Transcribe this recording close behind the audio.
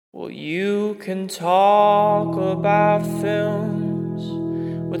Well, you can talk about films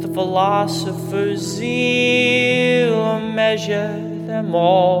with a philosopher's zeal, or measure them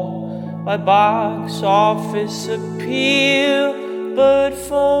all by box office appeal. But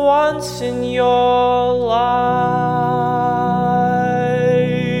for once in your life,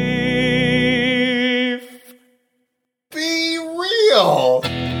 be real.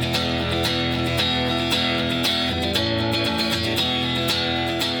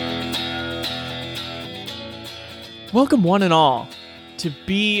 Welcome one and all to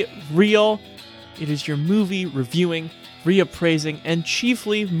Be Real. It is your movie reviewing, reappraising, and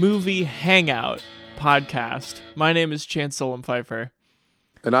chiefly movie hangout podcast. My name is Chance Solom Pfeiffer.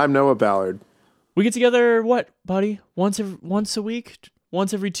 And I'm Noah Ballard. We get together, what, buddy? Once a week?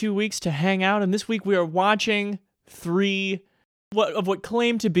 Once every 2 weeks to hang out. And this week we are watching three what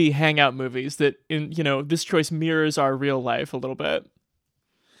claim to be hangout movies that, this choice mirrors our real life a little bit.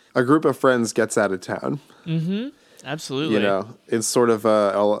 A group of friends gets out of town. Mm-hmm. Absolutely. It's sort of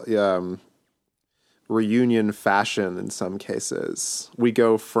a reunion fashion in some cases. We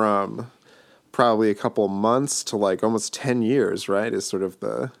go from probably a couple months to like almost 10 years, right? Is sort of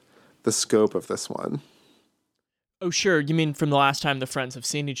the scope of this one. Oh, sure. You mean from the last time the friends have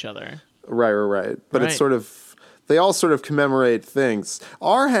seen each other? Right. But Right. It's sort of, they all sort of commemorate things.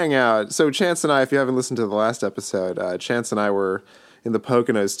 Our hangout, so Chance and I, if you haven't listened to the last episode, Chance and I were in the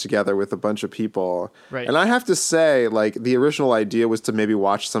Poconos together with a bunch of people. Right. And I have to say, like, the original idea was to maybe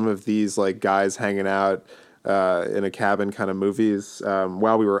watch some of these, like, guys hanging out in a cabin kind of movies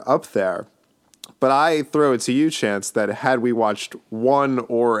while we were up there. But I throw it to you, Chance, that had we watched one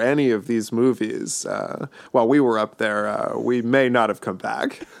or any of these movies while we were up there, we may not have come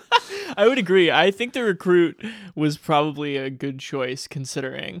back. I would agree. I think The Recruit was probably a good choice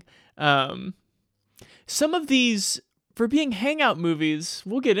considering. Some of these, for being hangout movies,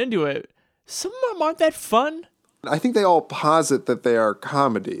 we'll get into it. Some of them aren't that fun. I think they all posit that they are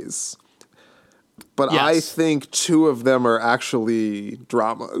comedies. But Yes. I think two of them are actually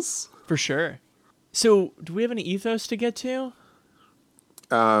dramas. For sure. So, do we have any ethos to get to?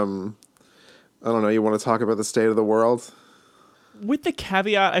 I don't know. You want to talk about the state of the world? With the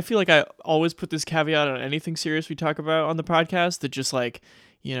caveat, I feel like I always put this caveat on anything serious we talk about on the podcast, that just like,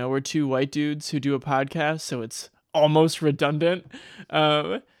 we're two white dudes who do a podcast, so it's almost redundant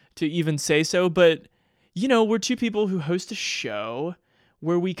to even say so. But, we're two people who host a show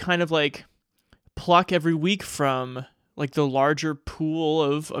where we kind of like pluck every week from like the larger pool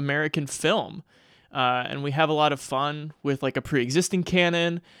of American film. And we have a lot of fun with like a pre-existing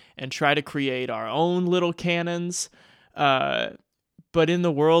canon and try to create our own little canons. But in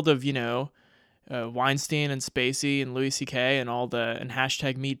the world of, Weinstein and Spacey and Louis C.K. and and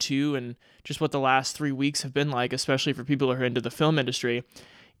hashtag Me Too and just what the last 3 weeks have been like, especially for people who are into the film industry,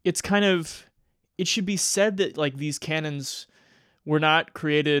 it should be said that like these canons were not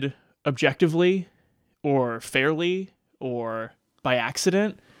created objectively or fairly or by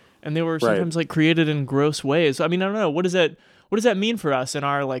accident. And they were sometimes like created in gross ways. I mean, I don't know. What does that mean for us in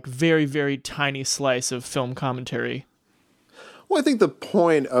our like very, very tiny slice of film commentary? Well, I think the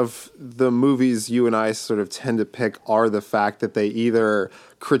point of the movies you and I sort of tend to pick are the fact that they either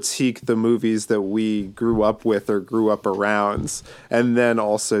critique the movies that we grew up with or grew up around, and then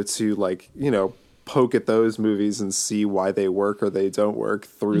also to like, poke at those movies and see why they work or they don't work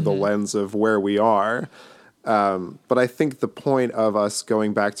through the lens of where we are. But I think the point of us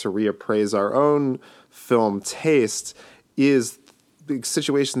going back to reappraise our own film taste is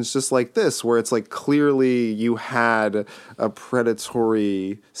situations just like this, where it's like clearly you had a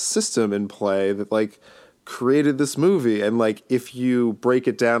predatory system in play that like created this movie. And like, if you break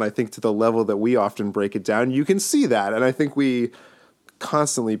it down, I think to the level that we often break it down, you can see that. And I think we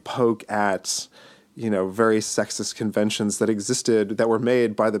constantly poke at, very sexist conventions that existed that were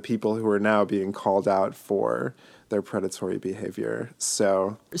made by the people who are now being called out for their predatory behavior.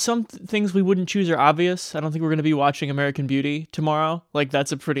 So some things we wouldn't choose are obvious. I don't think we're going to be watching American Beauty tomorrow. Like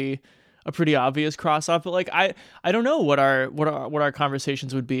that's a pretty obvious cross off. But like I don't know what our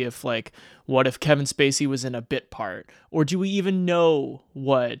conversations would be if like, what if Kevin Spacey was in a bit part, or do we even know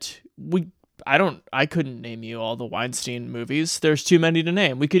I couldn't name you all the Weinstein movies. There's too many to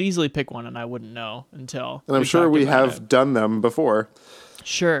name. We could easily pick one and I wouldn't know until. And I'm sure we have done them before.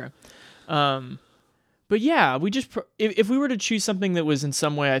 Sure. But yeah, if we were to choose something that was in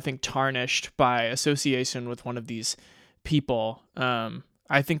some way, I think, tarnished by association with one of these people,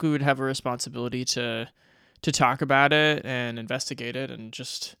 I think we would have a responsibility to talk about it and investigate it and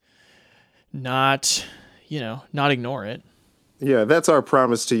just not ignore it. Yeah, that's our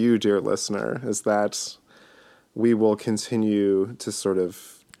promise to you, dear listener, is that we will continue to sort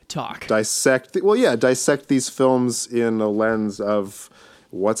of talk. dissect these films in a lens of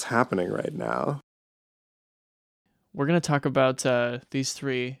what's happening right now. We're going to talk about these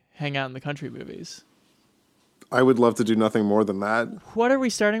three hang out in the country movies. I would love to do nothing more than that. What are we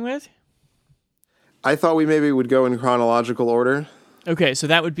starting with? I thought we maybe would go in chronological order. Okay, so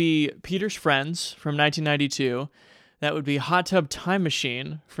that would be Peter's Friends from 1992. That would be Hot Tub Time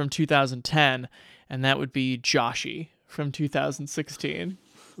Machine from 2010. And that would be Joshy from 2016.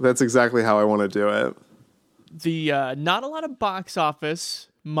 That's exactly how I want to do it. The not a lot of box office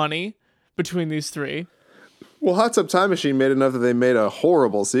money between these three. Well, Hot Tub Time Machine made enough that they made a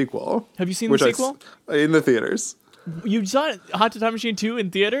horrible sequel. Have you seen the sequel? In the theaters. You saw Hot Tub Time Machine 2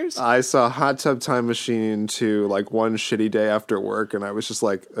 in theaters? I saw Hot Tub Time Machine 2 like one shitty day after work, and I was just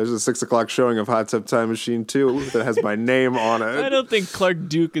like, there's a 6 o'clock showing of Hot Tub Time Machine 2 that has my name on it. I don't think Clark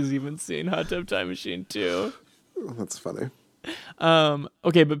Duke has even seen Hot Tub Time Machine 2. That's funny.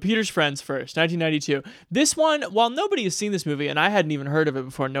 Okay, but Peter's Friends first, 1992. This one, while nobody has seen this movie, and I hadn't even heard of it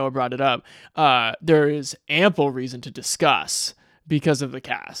before Noah brought it up, there is ample reason to discuss because of the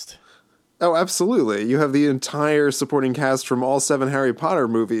cast. Oh, absolutely. You have the entire supporting cast from all 7 Harry Potter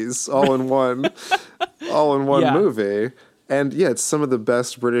movies all in one movie. And yeah, it's some of the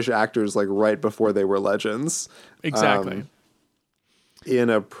best British actors like right before they were legends. Exactly.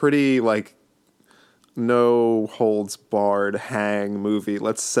 In a pretty like no holds barred hang movie.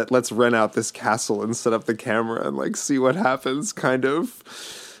 Let's rent out this castle and set up the camera and like see what happens kind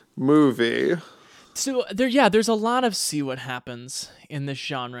of movie. So there's a lot of see what happens in this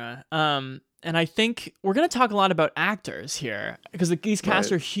genre. And I think we're going to talk a lot about actors here because these casts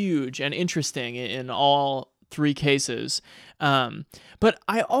are huge and interesting in all three cases. But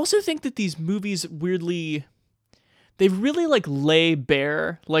I also think that these movies they really like lay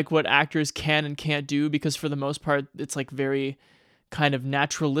bare like what actors can and can't do, because for the most part it's like very kind of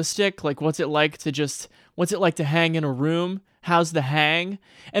naturalistic. Like what's it like to hang in a room? How's the hang?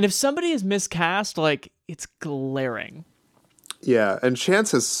 And if somebody is miscast, like it's glaring. Yeah, and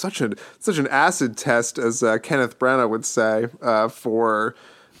Chance has such an acid test, as Kenneth Branagh would say, for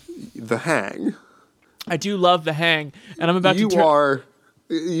the hang. I do love the hang, and I'm about to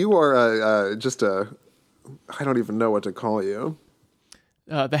You are just a... I don't even know what to call you.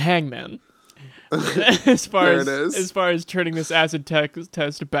 The hangman. as far there it is. As far as turning this acid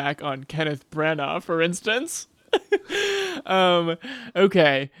test back on Kenneth Branagh, for instance.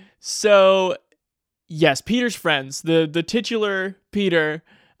 Okay, so yes, Peter's Friends. The titular Peter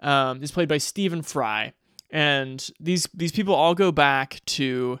is played by Stephen Fry, and these people all go back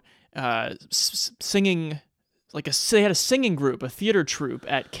to singing. They had a singing group, a theater troupe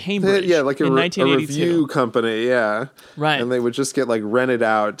at Cambridge. Like in 1982. A review company, yeah. Right. And they would just get like rented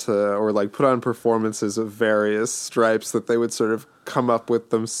out or like put on performances of various stripes that they would sort of come up with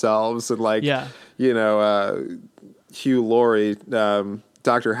themselves. And like, Hugh Laurie,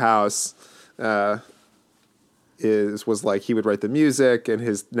 Dr. House, was like, he would write the music, and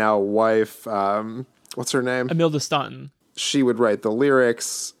his now wife, what's her name? Imelda Staunton. She would write the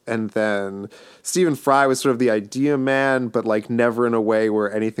lyrics, and then Stephen Fry was sort of the idea man, but like never in a way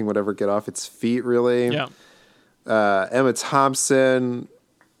where anything would ever get off its feet, really. Yeah. Emma Thompson,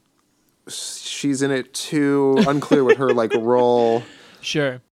 she's in it too. Unclear what her like role.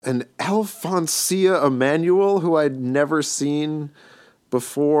 Sure. And Alfonsia Emanuel, who I'd never seen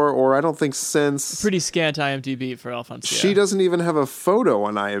before, or I don't think since. Pretty scant IMDb for Alfonsia. She doesn't even have a photo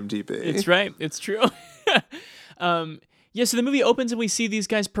on IMDb. It's right. It's true. So the movie opens and we see these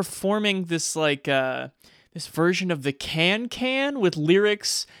guys performing this like this version of the Can with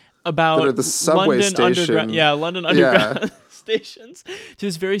lyrics about the subway London station. London Underground stations, to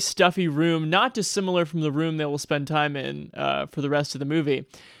this very stuffy room, not dissimilar from the room they will spend time in for the rest of the movie.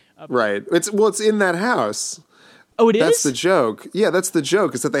 Right. It's in that house. Oh, it is? That's the joke. Yeah, that's the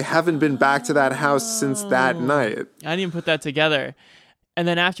joke, is that they haven't been back to that house since that night. I didn't even put that together. And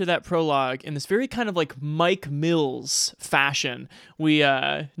then after that prologue, in this very kind of like Mike Mills fashion,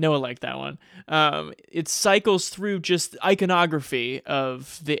 Noah liked that one. It cycles through just iconography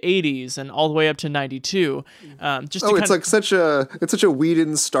of the 80s and all the way up to 92. It's such a we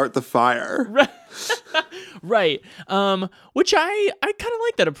didn't start the fire. Right. Which I kind of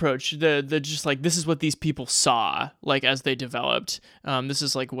like that approach. The just like, this is what these people saw, like as they developed. This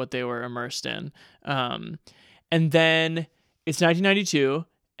is like what they were immersed in. And then it's 1992,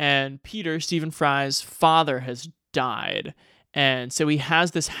 and Stephen Fry's father, has died. And so he has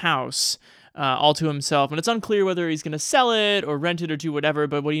this house all to himself. And it's unclear whether he's going to sell it or rent it or do whatever,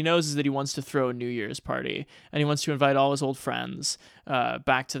 but what he knows is that he wants to throw a New Year's party, and he wants to invite all his old friends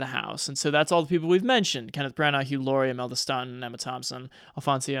back to the house. And so that's all the people we've mentioned: Kenneth Branagh, Hugh Laurie, Imelda Staunton, Emma Thompson,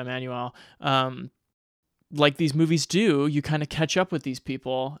 Alfonso Emmanuel. Like these movies do, you kind of catch up with these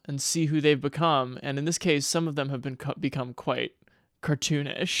people and see who they've become. And in this case, some of them have become quite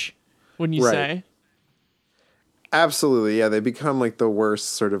cartoonish, wouldn't you say? Absolutely, yeah. They become like the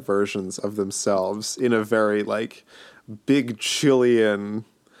worst sort of versions of themselves in a very like big Chilean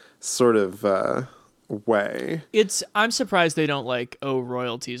sort of way. I'm surprised they don't like owe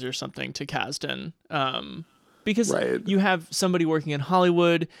royalties or something to Kasdan. Because you have somebody working in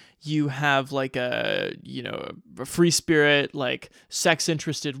Hollywood, you have like a free spirit, like sex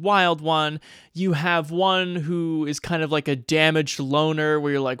interested wild one. You have one who is kind of like a damaged loner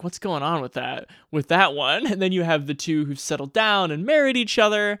where you're like, what's going on with that one? And then you have the two who've settled down and married each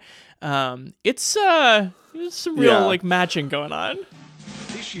other. It's some real like matching going on.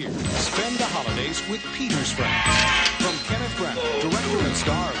 This year, spend the holidays with Peter's Friends. From Kenneth Branagh, director and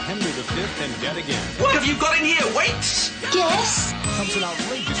star of Henry V and Dead Again. What have you got in here? Weights? Yes. Comes an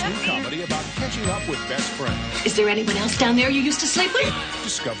outrageous new comedy about catching up with best friends. Is there anyone else down there you used to sleep with?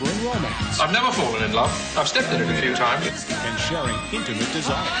 Discovering romance. I've never fallen in love. I've stepped in it a few times. And sharing intimate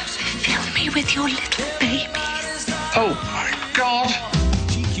desires. Fill me with your little babies. Oh my God.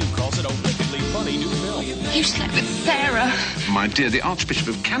 GQ calls it a wickedly funny new film. You slept with Sarah. My dear, the Archbishop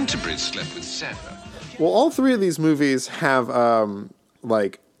of Canterbury slept with Sarah. Well, all three of these movies have they're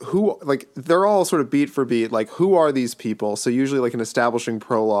all sort of beat for beat, like who are these people? So usually like an establishing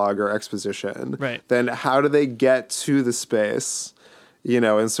prologue or exposition. Right. Then how do they get to the space,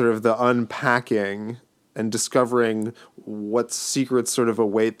 and sort of the unpacking and discovering what secrets sort of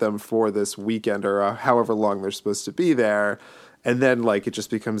await them for this weekend or however long they're supposed to be there. And then like it just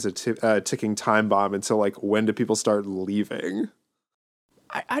becomes a ticking time bomb until like when do people start leaving?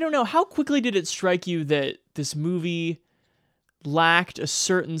 I don't know. How quickly did it strike you that this movie lacked a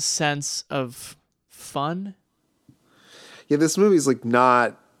certain sense of fun? Yeah, this movie's like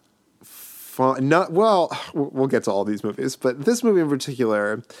not fun. We'll get to all these movies, but this movie in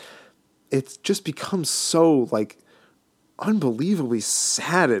particular, it's just becomes so like unbelievably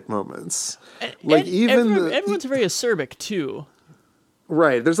sad at moments. Like everyone's very acerbic too.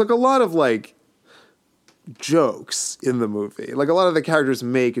 Right. There's like a lot of like jokes in the movie. Like a lot of the characters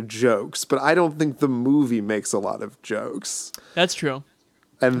make jokes, but I don't think the movie makes a lot of jokes. That's true.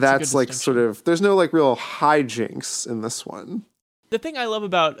 And that's like sort of, there's no like real hijinks in this one. The thing I love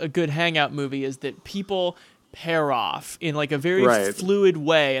about a good hangout movie is that people pair off in like a very fluid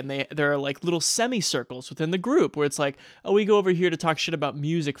way, and there are like little semicircles within the group where it's like, oh, we go over here to talk shit about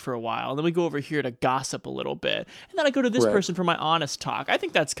music for a while, and then we go over here to gossip a little bit, and then I go to this person for my honest talk. I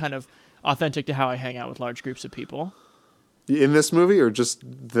think that's kind of authentic to how I hang out with large groups of people. In this movie, or just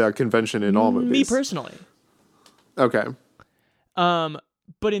the convention in all movies? Me personally. Okay.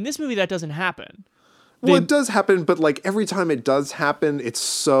 But in this movie, that doesn't happen. Well, it does happen, but like every time it does happen, it's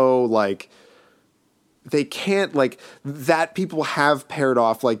so like they can't like that people have paired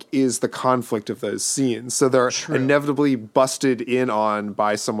off like is the conflict of those scenes. So they're inevitably busted in on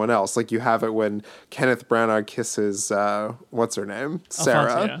by someone else. Like you have it when Kenneth Branagh kisses what's her name?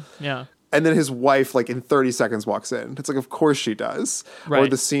 Sarah. Alfonso, yeah. And then his wife, like in 30 seconds, walks in. It's like, of course she does. Right. Or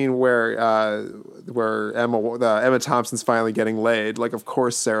the scene where Emma Thompson's finally getting laid. Like, of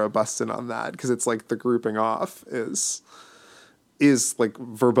course Sarah busts in on that because it's like the grouping off is like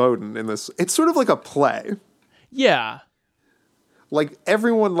verboten in this. It's sort of like a play. Yeah. Like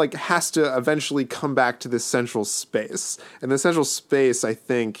everyone like has to eventually come back to this central space, and the central space, I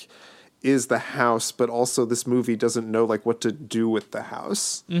think, is the house. But also, this movie doesn't know like what to do with the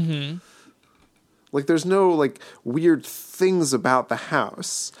house. Mm-hmm. Like, there's no, like, weird things about the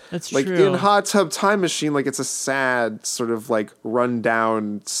house. That's like, true. Like, in Hot Tub Time Machine, like, it's a sad sort of, like,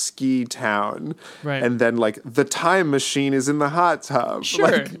 run-down ski town. Right. And then, like, the time machine is in the hot tub. Sure.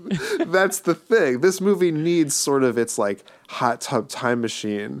 Like, that's the thing. This movie needs sort of its, like, Hot Tub Time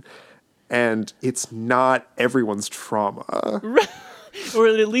Machine. And it's not everyone's trauma. Or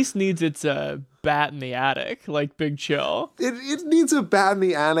it at least needs its bat in the attic, like Big Chill. It needs a bat in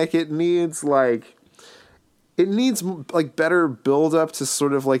the attic. It needs, like... It needs like better build up to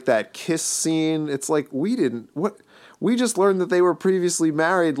sort of like that kiss scene. It's like we just learned that they were previously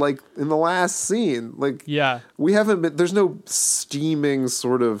married like in the last scene. Like we haven't been, there's no steaming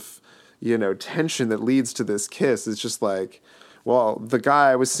sort of, tension that leads to this kiss. It's just like, well, the guy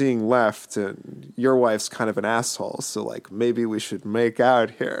I was seeing left and your wife's kind of an asshole. So like maybe we should make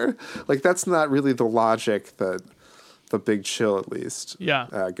out here. Like that's not really the logic that the Big Chill at least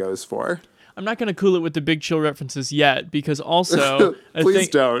goes for. I'm not going to cool it with the Big Chill references yet, because also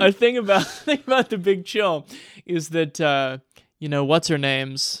don't. A thing about the Big Chill is that what's her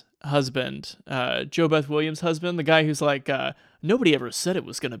name's husband, Jo Beth Williams' husband, the guy who's like, nobody ever said it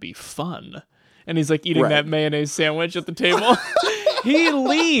was going to be fun, and he's like eating that mayonnaise sandwich at the table. He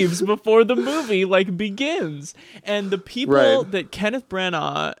leaves before the movie begins, and the people that Kenneth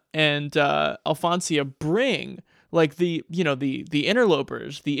Branagh and Alfonsia bring, like the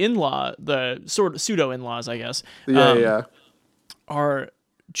interlopers, the sort of pseudo in-laws, I guess, are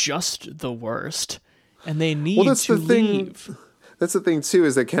just the worst, and they need to leave. That's the thing too,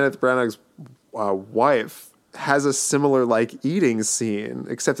 is that Kenneth Branagh's wife has a similar eating scene,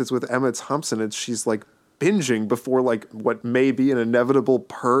 except it's with Emma Thompson, and she's binging before what may be an inevitable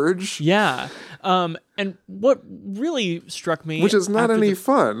purge. Yeah. And what really struck me, which is not any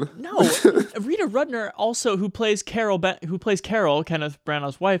fun. No. Rita Rudner also, who plays Carol, Kenneth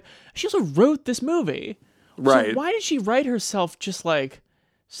Branagh's wife, she also wrote this movie. Right. So why did she write herself just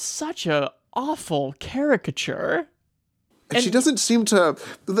such a awful caricature? And she doesn't seem to.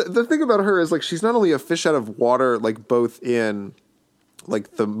 The thing about her is she's not only a fish out of water, both in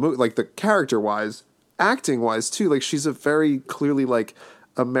the character wise, acting wise too. She's a very clearly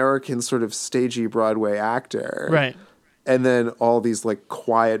American sort of stagey Broadway actor, right? And then all these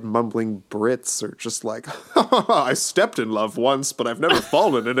quiet mumbling Brits are just I stepped in love once, but I've never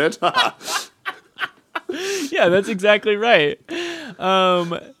fallen in it. Yeah, that's exactly right.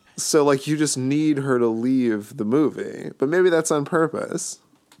 So you just need her to leave the movie, but maybe that's on purpose.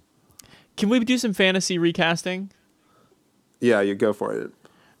 Can we do some fantasy recasting? Yeah, you go for it.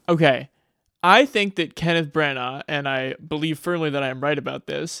 Okay. I think that Kenneth Branagh, and I believe firmly that I am right about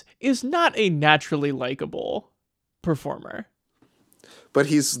this, is not a naturally likable performer. But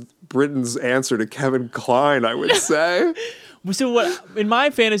he's Britain's answer to Kevin Kline, I would say. So what in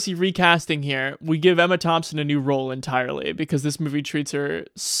my fantasy recasting here, we give Emma Thompson a new role entirely, because this movie treats her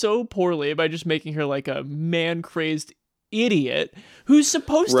so poorly by just making her a man-crazed idiot who's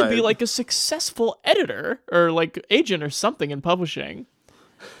supposed to be a successful editor or agent or something in publishing.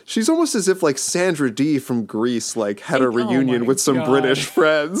 She's almost as if Sandra Dee from Grease had a reunion with some British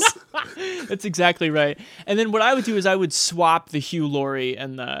friends. That's exactly right. And then what I would do is I would swap the Hugh Laurie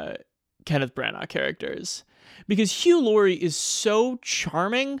and the Kenneth Branagh characters, because Hugh Laurie is so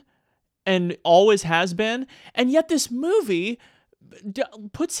charming and always has been, and yet this movie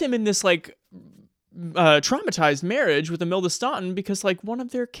puts him in this traumatized marriage with Imelda Staunton because one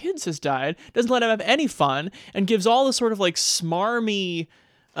of their kids has died, doesn't let him have any fun, and gives all this sort of smarmy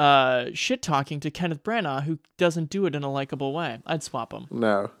shit talking to Kenneth Branagh, who doesn't do it in a likable way. I'd swap him.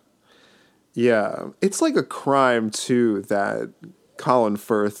 No. Yeah. It's a crime too that Colin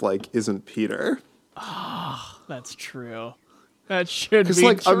Firth isn't Peter. Oh, that's true. That should be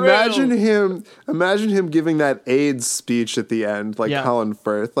true. Imagine him giving that AIDS speech at the end, Colin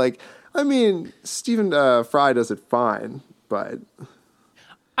Firth. Stephen Fry does it fine, but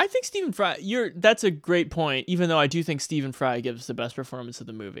I think Stephen Fry. That's a great point. Even though I do think Stephen Fry gives the best performance of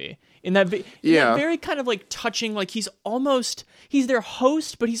the movie in that very kind of touching. He's their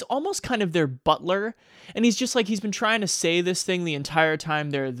host, but he's almost kind of their butler, and he's just he's been trying to say this thing the entire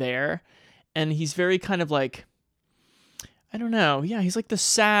time they're there, and he's very kind of I don't know. Yeah, he's the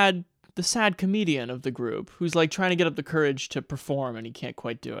sad comedian of the group who's trying to get up the courage to perform, and he can't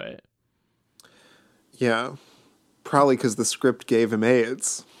quite do it. Yeah. Probably because the script gave him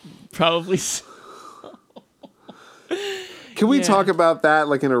AIDS. Probably so. Can we talk about that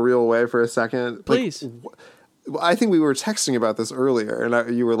in a real way for a second? Please. I think we were texting about this earlier,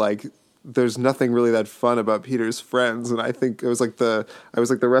 and you were there's nothing really that fun about Peter's friends, and I think it was the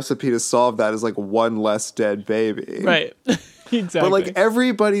recipe to solve that is one less dead baby. Right. Exactly. But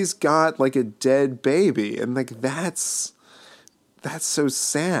everybody's got a dead baby, and that's so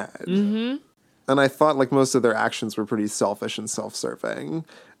sad. Mm-hmm. And I thought most of their actions were pretty selfish and self-serving.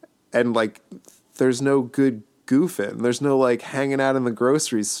 And there's no good goofing. There's no hanging out in the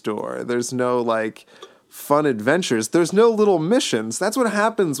grocery store. There's no fun adventures. There's no little missions. That's what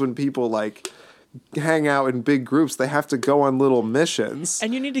happens when people hang out in big groups. They have to go on little missions.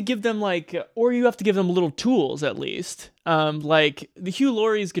 And you need to give them or you have to give them little tools at least. The Hugh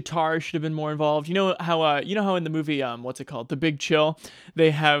Laurie's guitar should have been more involved. You know how in the movie what's it called, The Big Chill,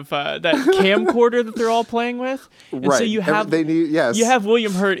 they have that camcorder that they're all playing with, and right. So you have you have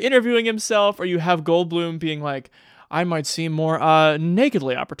William Hurt interviewing himself, or you have Goldblum being I might seem more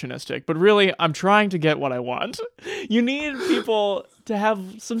nakedly opportunistic, but really I'm trying to get what I want. You need people to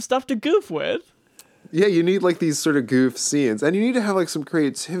have some stuff to goof with. Yeah, you need like these sort of goof scenes, and you need to have like some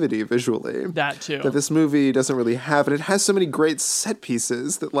creativity visually. That too. That this movie doesn't really have, and it has so many great set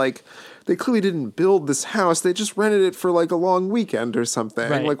pieces that like they clearly didn't build this house. They just rented it for like a long weekend or something.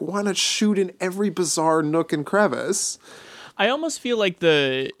 Right. Like, why not shoot in every bizarre nook and crevice? I almost feel like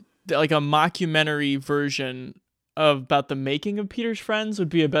like a mockumentary version about the making of Peter's Friends would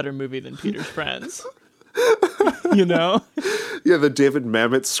be a better movie than Peter's Friends. You know? Yeah, the David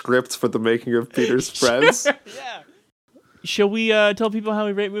Mamet script for the making of Peter's Friends. Yeah. Shall we tell people how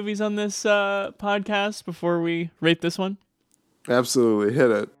we rate movies on this podcast before we rate this one? Absolutely,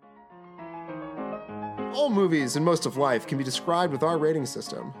 hit it. All movies and most of life can be described with our rating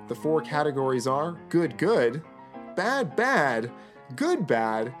system. The 4 categories are good, good, bad, bad, good,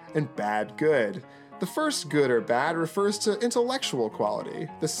 bad, and bad, good. The first good or bad refers to intellectual quality.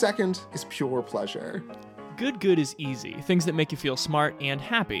 The second is pure pleasure. Good is easy. Things that make you feel smart and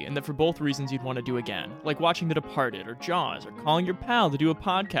happy, and that for both reasons you'd want to do again. Like watching The Departed, or Jaws, or calling your pal to do a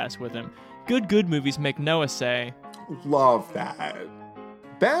podcast with him. Good movies make Noah say, Love that.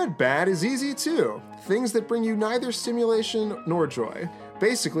 Bad is easy too. Things that bring you neither stimulation nor joy.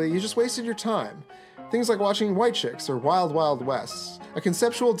 Basically, you just wasted your time. Things like watching White Chicks or Wild Wild West, a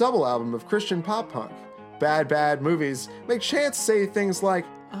conceptual double album of Christian pop punk. Bad movies make Chance say things like,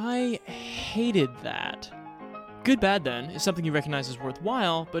 I hated that. Good Bad, then, is something you recognize as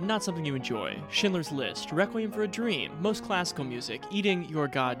worthwhile, but not something you enjoy. Schindler's List, Requiem for a Dream, most classical music, eating your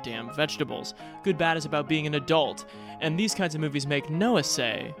goddamn vegetables. Good Bad is about being an adult, and these kinds of movies make Noah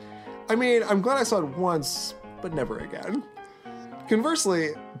say, I mean, I'm glad I saw it once, but never again. Conversely,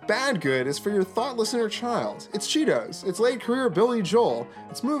 Bad Good is for your thoughtless inner child. It's Cheetos, it's late career Billy Joel,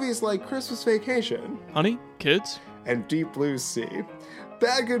 it's movies like Christmas Vacation, Honey, Kids, and Deep Blue Sea.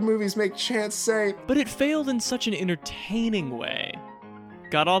 Bad Good movies make Chance say, but it failed in such an entertaining way.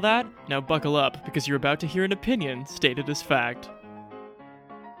 Got all that? Now buckle up, because you're about to hear an opinion stated as fact.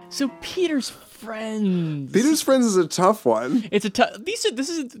 So Peter's Friends. Peter's Friends is a tough one. It's a tough.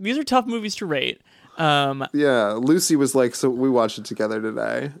 These are tough movies to rate. Yeah, Lucy was like, so we watched it together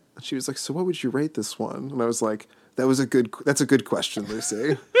today. She was like, so what would you rate this one? And I was like, that's a good question,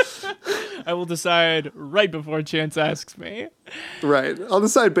 Lucy. I will decide right before Chance asks me. Right. I'll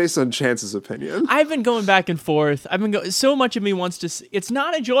decide based on Chance's opinion. I've been going back and forth. So much of me wants to. It's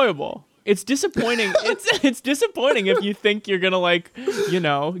not enjoyable. It's disappointing. it's disappointing if you think you're gonna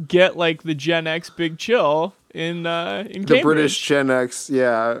get like the Gen X Big Chill in Cambridge. The British Gen X,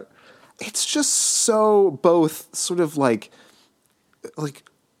 yeah. It's just so both sort of like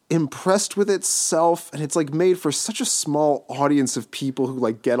impressed with itself, and it's like made for such a small audience of people who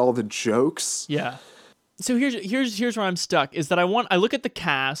like get all the jokes. Yeah. So here's where I'm stuck, is that I look at the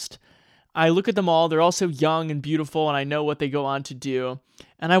cast, I look at them all, they're all so young and beautiful, and I know what they go on to do.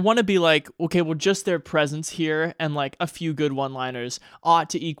 And I want to be like, okay, well, just their presence here and like a few good one-liners ought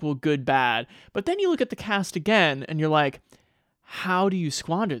to equal good bad. But then you look at the cast again and you're like, how do you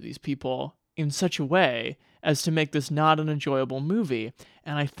squander these people in such a way as to make this not an enjoyable movie?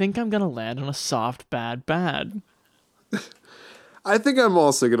 And I think I'm going to land on a soft bad. I think I'm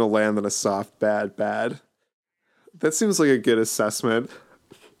also going to land on a soft bad. That seems like a good assessment.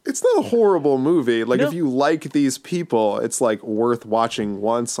 It's not a horrible movie. Like, no. If you like these people, it's like worth watching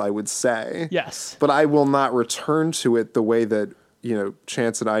once, I would say. Yes. But I will not return to it the way that,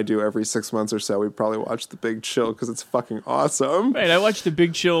 Chance and I do every 6 months or so. We probably watch The Big Chill because it's fucking awesome. Right, I watched The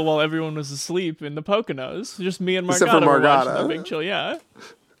Big Chill while everyone was asleep in the Poconos. Just me and Margata Except for were Margata. watching The Big Chill, yeah.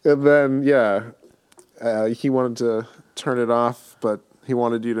 And then, he wanted to turn it off, but he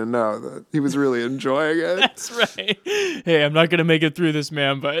wanted you to know that he was really enjoying it. That's right. Hey, I'm not going to make it through this,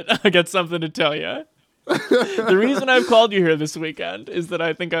 man, but I got something to tell you. The reason I've called you here this weekend is that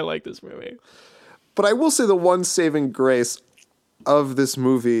I think I like this movie. But I will say the one saving grace of this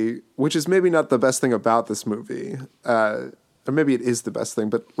movie, which is maybe not the best thing about this movie, or maybe it is the best thing,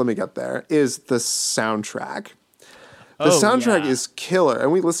 but let me get there, is the soundtrack. The soundtrack is killer,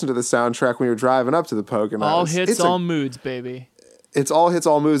 and we listened to the soundtrack when we were driving up to the Poconos. All hits, all moods, baby. It's all hits,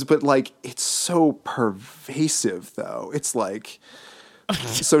 all moods, but like it's so pervasive, though. It's like,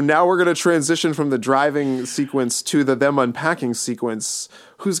 so now we're gonna transition from the driving sequence to the them unpacking sequence.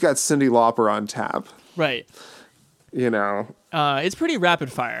 Who's got Cyndi Lauper on tap? Right. It's pretty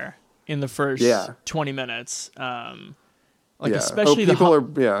rapid fire in the first 20 minutes. Especially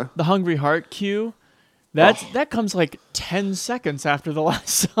the Hungry Heart cue. That comes like 10 seconds after the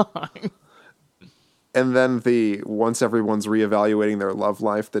last song. And then once everyone's reevaluating their love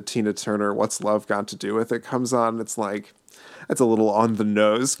life, the Tina Turner "What's Love Got to Do with It" comes on. It's like, that's a little on the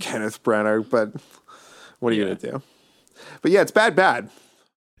nose, Kenneth Branagh, but what are you gonna do? But yeah, it's bad.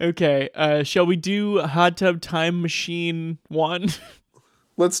 Okay, shall we do Hot Tub Time Machine 1?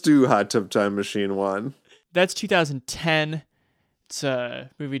 Let's do Hot Tub Time Machine 1. That's 2010. It's a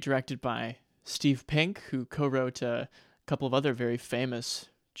movie directed by Steve Pink, who co-wrote a couple of other very famous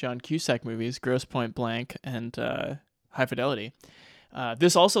John Cusack movies, Grosse Pointe Blank and High Fidelity.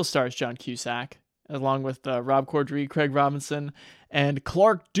 This also stars John Cusack, along with Rob Corddry, Craig Robinson, and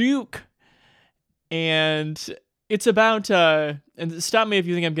Clark Duke. And it's about, and stop me if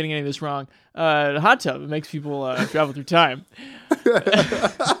you think I'm getting any of this wrong, hot tub. It makes people travel through time.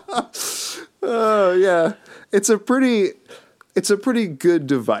 Oh, yeah. It's a pretty good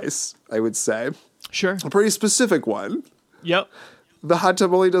device, I would say. Sure. A pretty specific one. Yep. The hot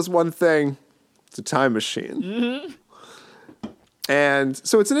tub only does one thing. It's a time machine. Mm-hmm. And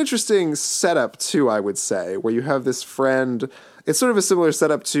so it's an interesting setup, too, I would say, where you have this friend. It's sort of a similar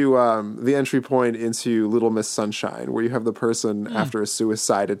setup to the entry point into Little Miss Sunshine, where you have the person after a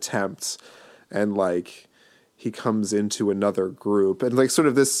suicide attempt and, like, he comes into another group. And, like, sort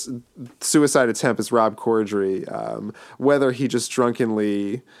of this suicide attempt is Rob Corddry, whether he just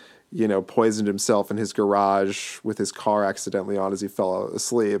drunkenly, poisoned himself in his garage with his car accidentally on as he fell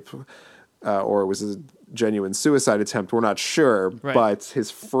asleep, or it was a genuine suicide attempt, we're not sure, right. But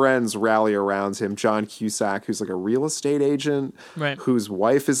his friends rally around him. John Cusack, who's like a real estate agent, right. Whose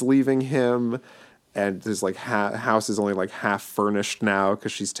wife is leaving him, and his like house is only like half furnished now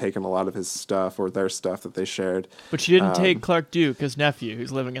because she's taken a lot of his stuff or their stuff that they shared. But she didn't take Clark Duke, his nephew,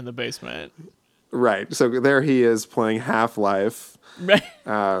 who's living in the basement. Right. So there he is playing Half-Life. Right.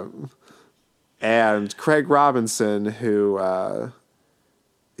 And Craig Robinson, who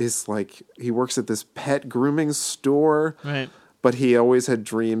is like, he works at this pet grooming store. Right. But he always had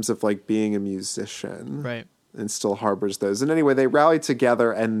dreams of like being a musician. Right. And still harbors those. And anyway, they rally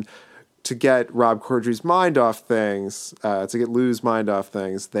together, and to get Rob Corddry's mind off things, to get Lou's mind off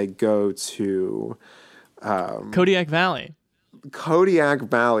things, they go to Kodiak Valley. Kodiak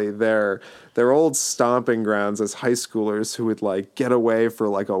Valley, their old stomping grounds as high schoolers who would like get away for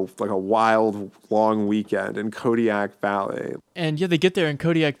like a wild long weekend in Kodiak Valley. And yeah, they get there and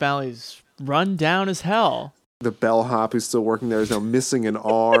Kodiak Valley's run down as hell. The bellhop who's still working there is now missing an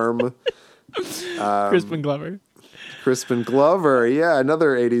arm. Crispin Glover. Crispin Glover, yeah,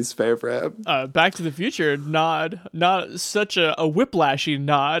 another 80s favorite. Back to the Future nod. Not such a whiplashy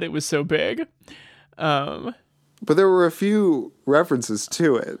nod. It was so big. But there were a few references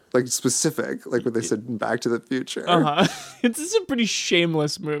to it, like specific, like what they said in Back to the Future. It's a pretty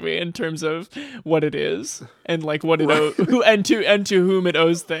shameless movie in terms of what it is and like what it who and to whom it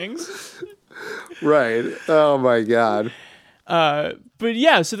owes things. Right. Oh my God. But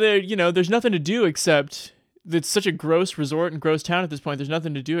yeah, so there's nothing to do except it's such a gross resort and gross town at this point. There's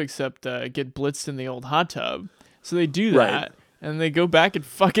nothing to do except get blitzed in the old hot tub. So they do that. Right. And they go back in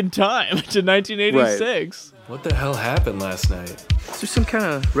fucking time to 1986. Right. What the hell happened last night? Is there some kind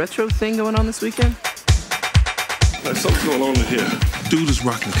of retro thing going on this weekend? There's something going on in here. Dude is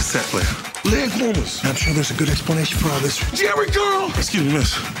rocking a cassette player. Leg warmers. I'm sure there's a good explanation for all this. Jerry girl! Excuse me,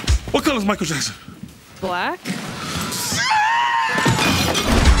 miss. What color is Michael Jackson? Black?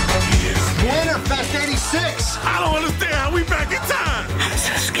 Winterfest 86! I don't understand how we back in time. I'm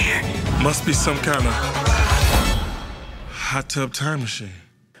so scared. Must be some kind of hot tub time machine.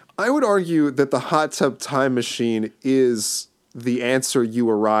 I would argue that the hot tub time machine is the answer you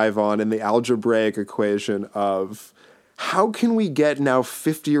arrive on in the algebraic equation of how can we get now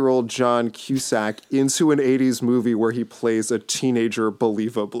 50-year-old John Cusack into an 80s movie where he plays a teenager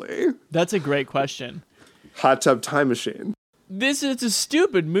believably? That's a great question. Hot tub time machine. This is a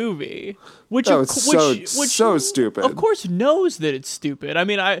stupid movie, which so stupid. Of course, knows that it's stupid. I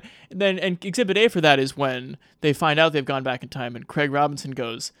mean, and Exhibit A for that is when they find out they've gone back in time, and Craig Robinson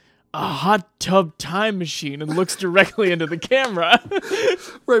goes, "A hot tub time machine," and looks directly into the camera.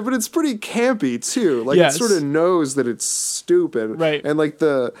 Right, but it's pretty campy too. Like yes. It sort of knows that it's stupid. Right. And like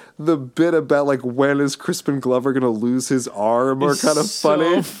the bit about like when is Crispin Glover gonna lose his arm are kind of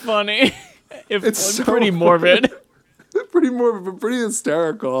funny. So funny. It's so pretty morbid. Pretty morbid, but pretty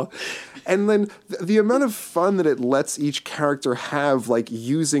hysterical. And then the amount of fun that it lets each character have, like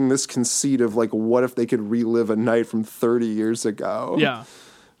using this conceit of like, what if they could relive a night from 30 years ago? Yeah.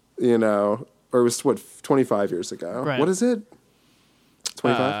 Or it was 25 years ago. Right. What is it?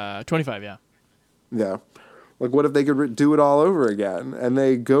 25? 25, yeah. Yeah. Like, what if they could do it all over again? And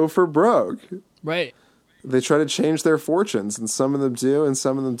they go for broke. Right. They try to change their fortunes, and some of them do, and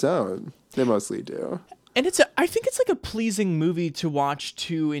some of them don't. They mostly do. And I think it's like a pleasing movie to watch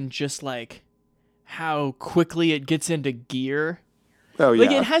too, in just like how quickly it gets into gear. Oh, yeah.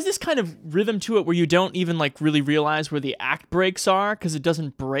 Like, it has this kind of rhythm to it where you don't even, like, really realize where the act breaks are because it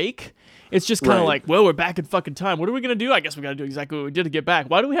doesn't break. It's just kind of like, well, we're back in fucking time. What are we going to do? I guess we got to do exactly what we did to get back.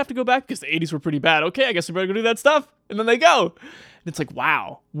 Why do we have to go back? Because the 80s were pretty bad. Okay, I guess we better go do that stuff. And then they go. And it's like,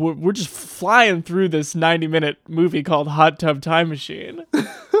 wow, we're just flying through this 90-minute movie called Hot Tub Time Machine.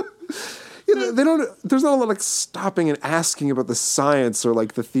 There's not a lot like stopping and asking about the science or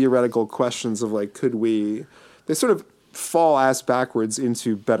like the theoretical questions of like, could we, they sort of fall ass backwards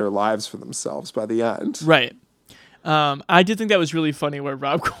into better lives for themselves by the end. Right. I did think that was really funny where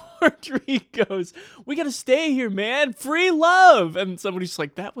Rob Corddry goes, we got to stay here, man. Free love. And somebody's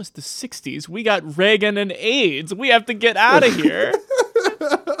like, that was the 60s. We got Reagan and AIDS. We have to get out of here.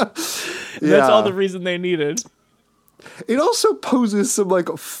 That's all the reason they needed. It also poses some like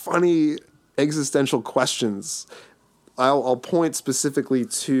funny existential questions. I'll point specifically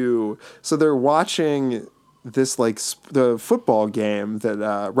to, so they're watching this like the football game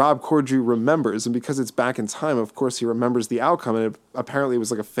that Rob Corddry remembers, and because it's back in time, of course he remembers the outcome, and apparently it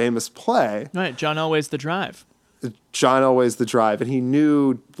was like a famous play. Right, John Elway's The Drive. John Elway's The Drive, and he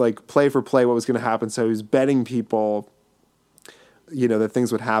knew like play for play what was going to happen, so he was betting people, you know, that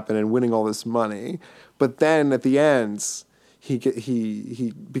things would happen and winning all this money. But then at the end,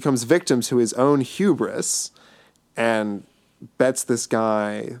 he becomes victim to his own hubris and bets this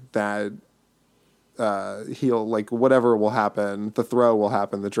guy that he'll like whatever will happen, the throw will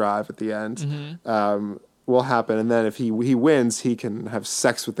happen, the drive at the end will happen, and then if he wins, he can have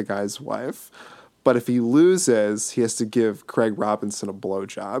sex with the guy's wife. But if he loses, he has to give Craig Robinson a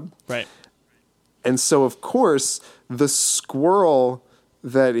blowjob. Right. And so, of course, the squirrel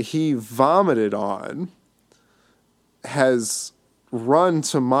that he vomited on has run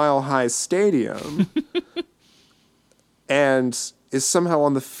to Mile High Stadium and is somehow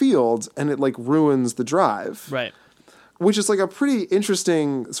on the field, and it like ruins the drive. Right. Which is like a pretty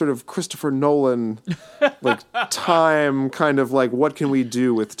interesting sort of Christopher Nolan, like time kind of like, what can we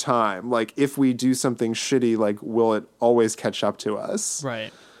do with time? Like if we do something shitty, like will it always catch up to us?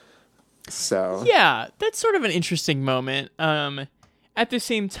 Right. So. Yeah, that's sort of an interesting moment. At the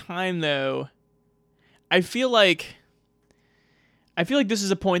same time though, I feel like this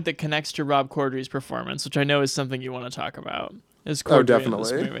is a point that connects to Rob Corddry's performance, which I know is something you want to talk about. Is Corddry definitely.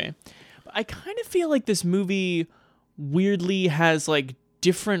 in this movie. But I kind of feel like this movie weirdly has like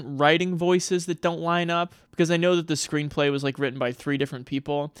different writing voices that don't line up, because I know that the screenplay was like written by 3 different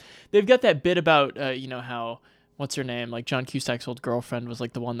people. They've got that bit about you know how, what's her name, like John Cusack's old girlfriend was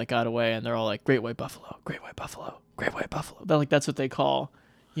like the one that got away, and they're all like Great White Buffalo, Great White Buffalo, Great White Buffalo. They're like, that's what they call,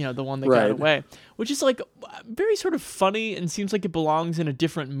 you know, the one that got away, which is like very sort of funny and seems like it belongs in a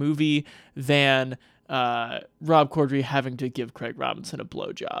different movie than Rob Corddry having to give Craig Robinson a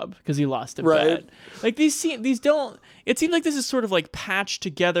blowjob because he lost a bet. Like these don't. It seems like this is sort of like patched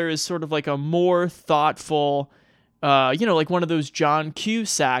together as sort of like a more thoughtful, you know, like one of those John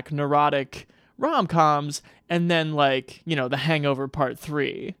Cusack neurotic rom-coms, and then like, you know, The Hangover Part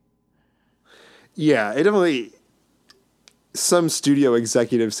 3. Yeah, it definitely. Some studio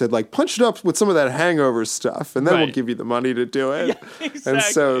executive said like, punch it up with some of that Hangover stuff, and then we'll give you the money to do it. Yeah, exactly. And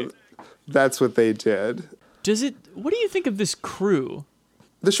so. That's what they did. What do you think of this crew?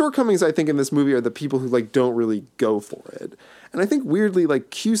 The shortcomings, I think, in this movie are the people who, like, don't really go for it. And I think, weirdly,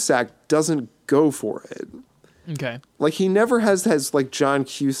 like, Cusack doesn't go for it. Okay. Like, he never has like, John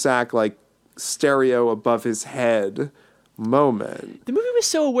Cusack, like, stereo above his head moment. The movie was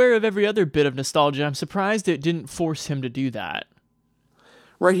so aware of every other bit of nostalgia, I'm surprised it didn't force him to do that.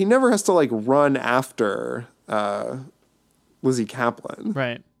 Right, he never has to, like, run after Lizzie Kaplan.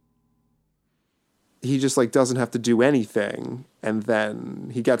 Right. He just like doesn't have to do anything, and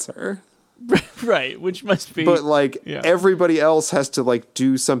then he gets her. Right, which must be. But like everybody else has to like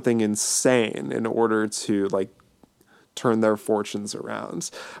do something insane in order to like turn their fortunes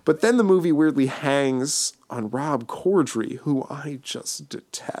around. But then the movie weirdly hangs on Rob Corddry, who I just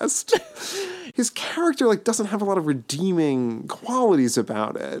detest. His character like doesn't have a lot of redeeming qualities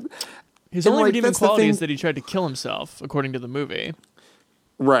about it. His only redeeming quality is that he tried to kill himself, according to the movie.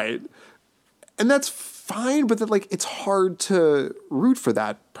 Right. And that's fine, but that, like, it's hard to root for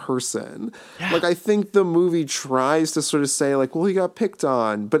that person. Yeah. Like, I think the movie tries to sort of say, like, well, he got picked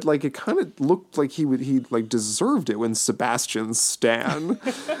on, but, like, it kind of looked like he deserved it when Sebastian Stan,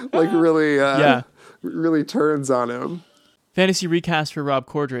 like, really turns on him. Fantasy recast for Rob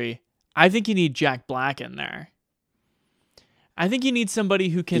Corddry. I think you need Jack Black in there. I think you need somebody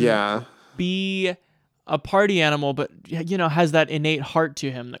who can be a party animal, but, you know, has that innate heart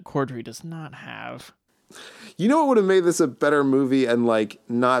to him that Corddry does not have. You know what would have made this a better movie and like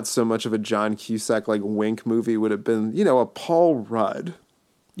not so much of a John Cusack like wink movie would have been, you know, a Paul Rudd.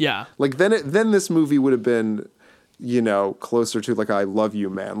 Yeah. Like then this movie would have been, you know, closer to like I Love You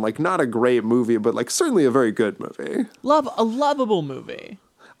Man. Like not a great movie, but like certainly a very good movie. A lovable movie.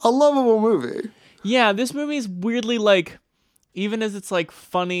 A lovable movie. Yeah, this movie is weirdly like, even as it's like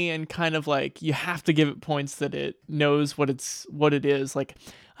funny and kind of like you have to give it points that it knows what it is. Like,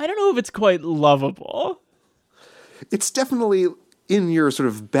 I don't know if it's quite lovable. It's definitely in your sort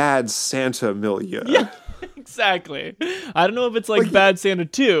of Bad Santa milieu. Yeah, exactly. I don't know if it's like Bad Santa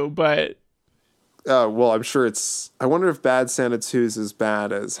 2, but... well, I'm sure it's... I wonder if Bad Santa 2 is as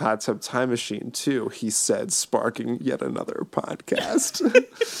bad as Hot Tub Time Machine 2, he said, sparking yet another podcast.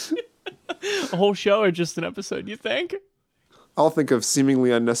 A whole show or just an episode, you think? I'll think of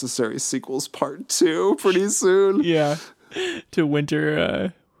seemingly unnecessary sequels part 2 pretty soon. Yeah, to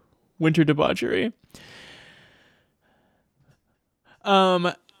winter debauchery.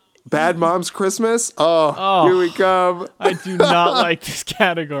 Bad Moms Christmas? Oh, here we come. I do not like this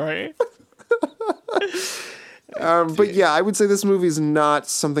category. But yeah, I would say this movie is not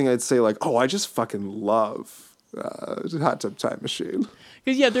something I'd say like, oh, I just fucking love Hot Tub Time Machine.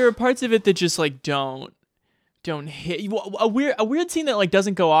 Because yeah, there are parts of it that just like don't hit. A weird scene that like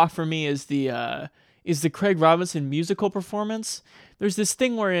doesn't go off for me is the Craig Robinson musical performance. There's this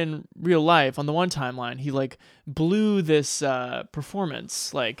thing where in real life, on the one timeline, he like blew this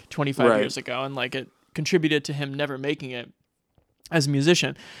performance like 25 years ago, and like it contributed to him never making it as a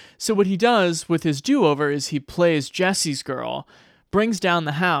musician. So what he does with his do-over is he plays Jesse's Girl, brings down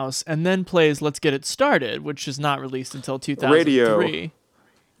the house, and then plays Let's Get It Started, which is not released until 2003.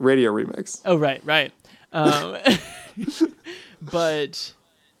 Radio remix. Oh, right. But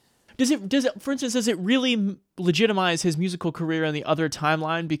does it, for instance, does it really legitimize his musical career in the other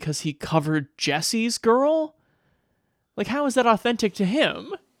timeline because he covered Jesse's Girl? Like, how is that authentic to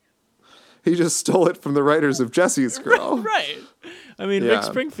him? He just stole it from the writers of Jesse's Girl. Right. I mean, Rick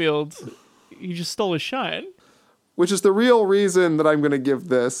Springfield, he just stole his shine. Which is the real reason that I'm going to give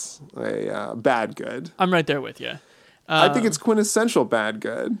this a bad good. I'm right there with you. I think it's quintessential bad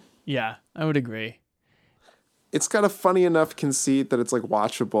good. Yeah, I would agree. It's got a funny enough conceit that it's like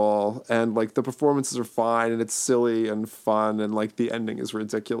watchable, and like the performances are fine, and it's silly and fun, and like the ending is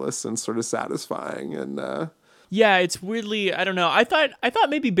ridiculous and sort of satisfying. And yeah, it's weirdly, I don't know. I thought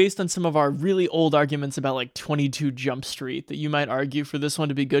maybe based on some of our really old arguments about like 22 Jump Street that you might argue for this one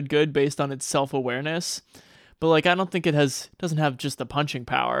to be good based on its self-awareness. But like I don't think it doesn't have just the punching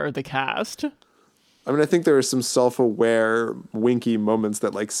power or the cast. I mean, I think there are some self-aware, winky moments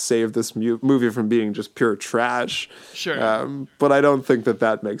that like save this movie from being just pure trash. Sure. But I don't think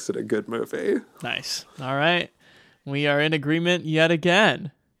that makes it a good movie. Nice. All right. We are in agreement yet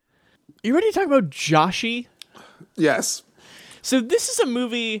again. You ready to talk about Joshy? Yes. So this is a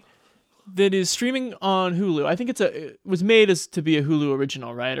movie that is streaming on Hulu. I think it was made to be a Hulu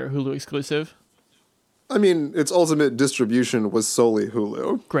original, right? Or Hulu exclusive? I mean, its ultimate distribution was solely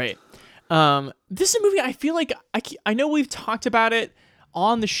Hulu. Great. This is a movie I feel like I know we've talked about it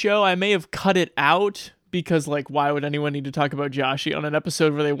on the show. I may have cut it out because like why would anyone need to talk about Joshy on an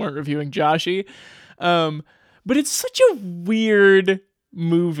episode where they weren't reviewing Joshy? But it's such a weird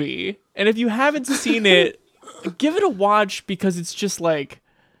movie. And if you haven't seen it, give it a watch because it's just like,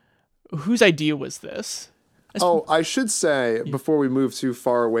 whose idea was this? I should say before we move too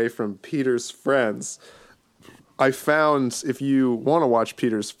far away from Peter's Friends, I found if you want to watch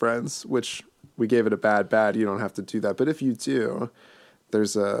Peter's Friends, which we gave it a bad, you don't have to do that. But if you do,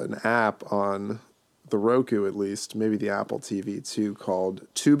 there's an app on the Roku, at least, maybe the Apple TV too, called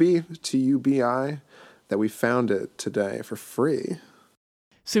Tubi, Tubi, that we found it today for free.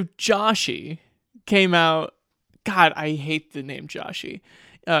 So Joshy came out. God, I hate the name Joshy.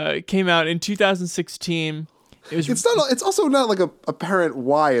 Came out in 2016. It's also not like apparent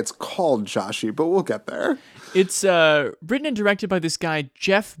why it's called Joshy, but we'll get there. It's written and directed by this guy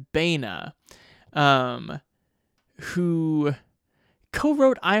Jeff Baena, who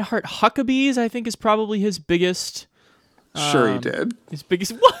co-wrote I Heart Huckabees. I think is probably his biggest. Sure, he did. His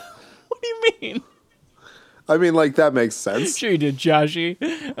biggest. What do you mean? I mean, like that makes sense. Sure, he did, Joshy.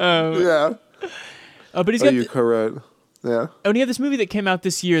 Yeah. But he's got. You co-wrote. Yeah. Oh, and he had this movie that came out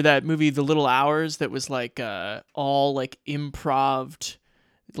this year, that movie The Little Hours, that was like all like improv,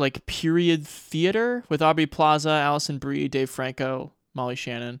 like period theater with Aubrey Plaza, Alison Brie, Dave Franco, Molly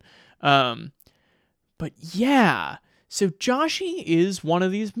Shannon. But yeah, so Joshy is one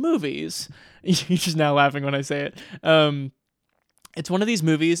of these movies. You're just now laughing when I say it. It's one of these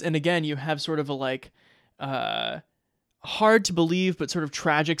movies, and again, you have sort of a like hard to believe but sort of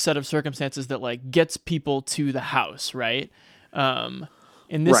tragic set of circumstances that like gets people to the house, right?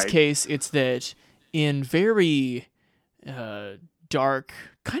 In this case, it's that in very dark,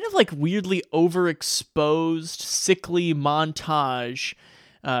 kind of like weirdly overexposed, sickly montage,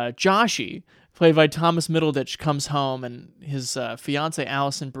 Joshy, played by Thomas Middleditch, comes home and his fiance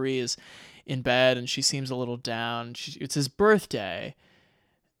Alison Brie is in bed and she seems a little down. It's his birthday.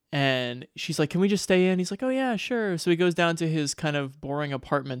 And she's like, can we just stay in? He's like, oh, yeah, sure. So he goes down to his kind of boring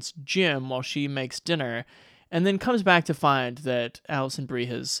apartment's gym while she makes dinner and then comes back to find that Alison Brie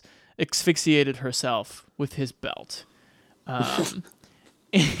has asphyxiated herself with his belt.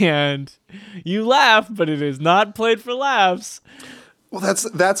 And you laugh, but it is not played for laughs. Well,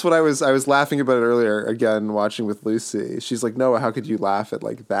 that's what I was laughing about it earlier, again, watching with Lucy. She's like, Noah, how could you laugh at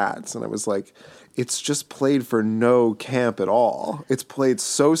like that? And I was like, it's just played for no camp at all. It's played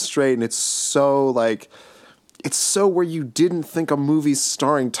so straight and it's so where you didn't think a movie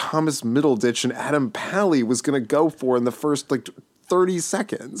starring Thomas Middleditch and Adam Pally was going to go for in the first like 30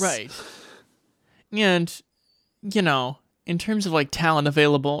 seconds. Right. And, you know, in terms of like talent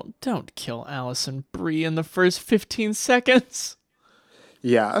available, don't kill Alison Brie in the first 15 seconds.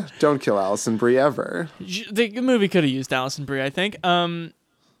 Yeah, don't kill Alison Brie ever. The movie could have used Alison Brie, I think.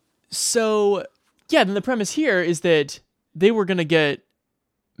 So, yeah, then the premise here is that they were going to get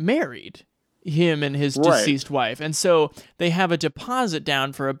married, him and his deceased wife. And so they have a deposit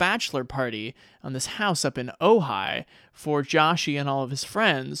down for a bachelor party on this house up in Ojai for Joshy and all of his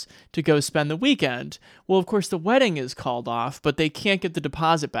friends to go spend the weekend. Well, of course, the wedding is called off, but they can't get the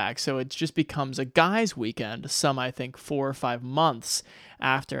deposit back. So it just becomes a guy's weekend, some, I think, 4 or 5 months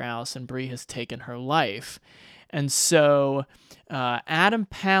after Alison Brie has taken her life. And so Adam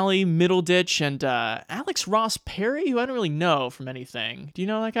Pally, Middleditch, and Alex Ross Perry, who I don't really know from anything. Do you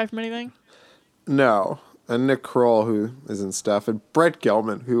know that guy from anything? No. And Nick Kroll, who is in stuff, and Brett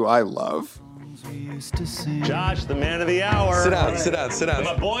Gelman, who I love. Josh, the man of the hour. Sit down.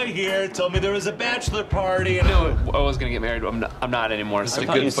 My boy here told me there was a bachelor party. And No, I was going to get married, but I'm not anymore. I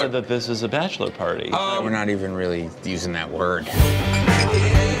thought you said that this is a bachelor party. We're not even really using that word.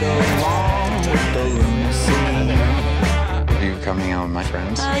 Are you coming out with my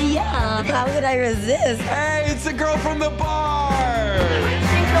friends? Yeah. How could I resist? Hey, it's the girl from the bar!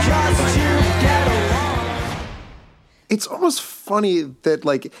 It's almost funny that,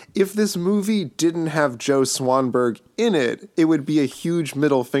 like, if this movie didn't have Joe Swanberg in it, it would be a huge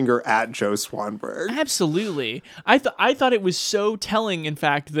middle finger at Joe Swanberg. Absolutely. I thought it was so telling, in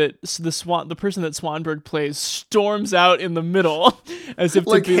fact, that the person that Swanberg plays storms out in the middle as if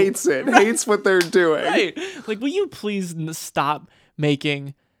like hates what they're doing. Right. Like, will you please stop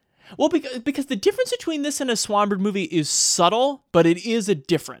making... Well, because the difference between this and a Swanberg movie is subtle, but it is a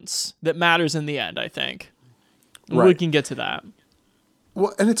difference that matters in the end, I think. Right. We can get to that.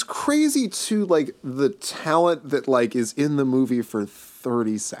 Well, and it's crazy too, like the talent that like is in the movie for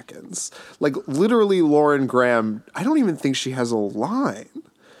 30 seconds. Like literally Lauren Graham, I don't even think she has a line.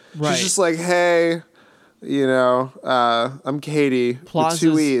 Right. She's just like, hey, you know, I'm Katie with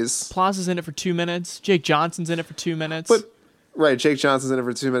 2 E's. Plaza's in it for 2 minutes. Jake Johnson's in it for 2 minutes. But right, Jake Johnson's in it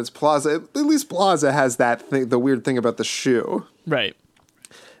for 2 minutes. Plaza, at least Plaza has that thing, the weird thing about the shoe. Right.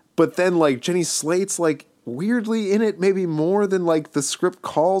 But then like Jenny Slate's like weirdly in it, maybe more than like the script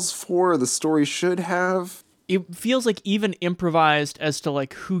calls for or the story should have. It feels like even improvised as to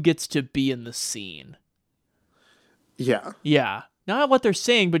like who gets to be in the scene. Yeah. Yeah. Not what they're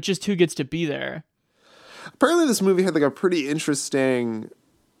saying, but just who gets to be there. Apparently this movie had like a pretty interesting,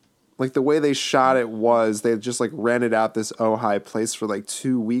 like the way they shot it was they just like rented out this Ojai place for like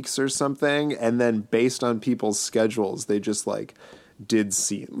 2 weeks or something. And then based on people's schedules, they just like did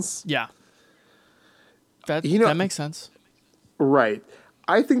scenes. Yeah. That makes sense. Right.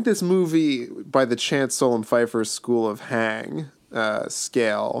 I think this movie, by the Chance Solom Pfeiffer School of Hang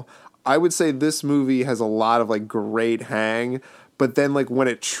scale, I would say this movie has a lot of like great hang, but then like when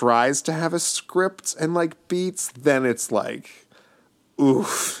it tries to have a script and like beats, then it's like,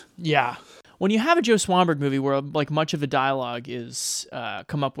 oof. Yeah. When you have a Joe Swanberg movie where like much of the dialogue is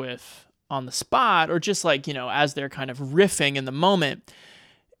come up with on the spot or just like, you know, as they're kind of riffing in the moment,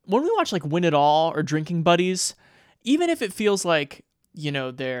 when we watch like Win It All or Drinking Buddies, even if it feels like, you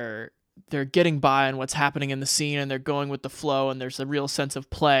know, they're getting by on what's happening in the scene and they're going with the flow and there's a real sense of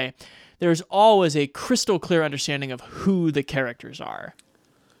play, there's always a crystal clear understanding of who the characters are.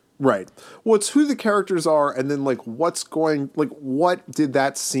 Right. Well, it's who the characters are and then like what was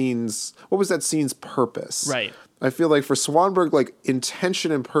that scene's purpose? Right. I feel like for Swanberg, like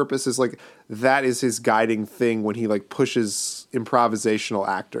intention and purpose is like that is his guiding thing when he like pushes improvisational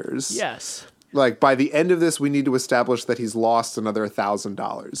actors. Yes. Like, by the end of this, we need to establish that he's lost another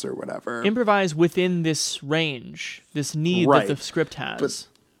 $1,000 or whatever. Improvise within this range, this need that the script has.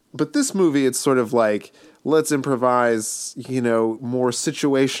 But this movie, it's sort of like, let's improvise, more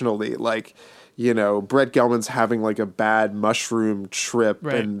situationally. Like, Brett Gelman's having like a bad mushroom trip,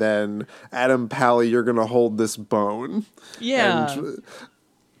 and then Adam Pally, you're going to hold this bone. Yeah.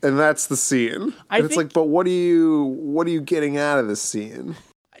 And that's the scene. It's like, but what are you getting out of this scene?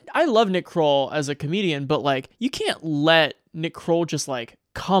 I love Nick Kroll as a comedian, but like, you can't let Nick Kroll just like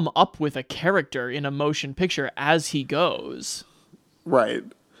come up with a character in a motion picture as he goes. Right.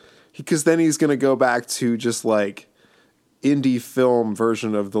 Because then he's going to go back to just like indie film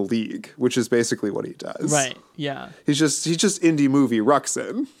version of The League, which is basically what he does. Right. Yeah. He's just indie movie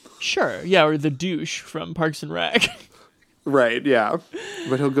Ruxin. Sure. Yeah. Or the douche from Parks and Rec. Right. Yeah.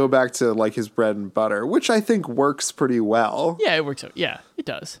 But he'll go back to like his bread and butter, which I think works pretty well. Yeah, it works out. Yeah, it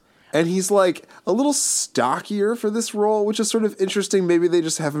does. And he's like a little stockier for this role, which is sort of interesting. Maybe they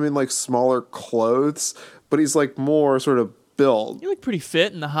just have him in like smaller clothes, but he's like more sort of built. You look pretty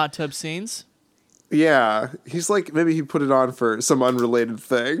fit in the hot tub scenes. Yeah. He's like, maybe he put it on for some unrelated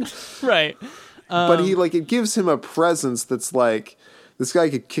thing. Right. But he like, it gives him a presence that's like, this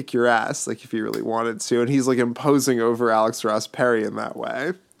guy could kick your ass, like, if he really wanted to. And he's, like, imposing over Alex Ross Perry in that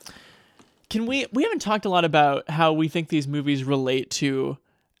way. We haven't talked a lot about how we think these movies relate to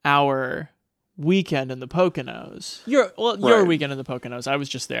our weekend in the Poconos. Your weekend in the Poconos. I was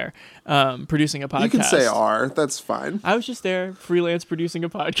just there, producing a podcast. You can say our. That's fine. I was just there, freelance producing a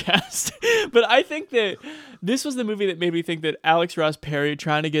podcast. But I think that this was the movie that made me think that Alex Ross Perry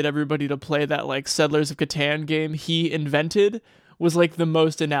trying to get everybody to play that, like, Settlers of Catan game he invented was like the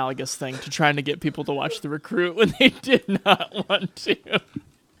most analogous thing to trying to get people to watch The Recruit when they did not want to.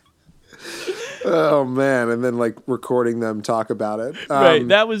 Oh man, and then like recording them talk about it. Right,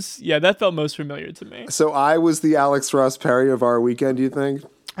 that felt most familiar to me. So I was the Alex Ross Perry of our weekend, do you think?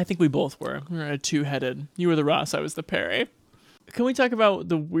 I think we both were. We were a two-headed. You were the Ross, I was the Perry. Can we talk about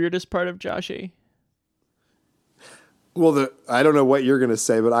the weirdest part of Joshy? Well, I don't know what you're going to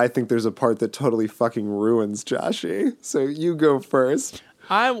say, but I think there's a part that totally fucking ruins Joshy. So you go first.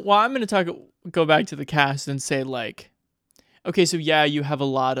 I'm going to go back to the cast and say, like, okay, so yeah, you have a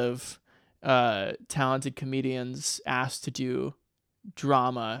lot of talented comedians asked to do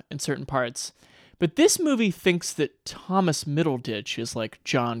drama in certain parts, but this movie thinks that Thomas Middleditch is like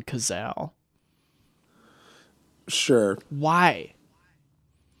John Cazale. Sure. Why?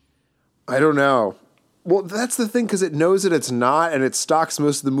 I don't know. Well, that's the thing, because it knows that it's not, and it stocks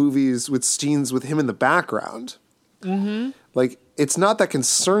most of the movies with scenes with him in the background. Mm-hmm. Like, it's not that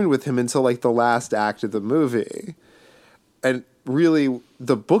concerned with him until, like, the last act of the movie. And really,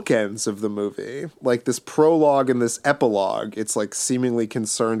 the bookends of the movie, like this prologue and this epilogue, it's, like, seemingly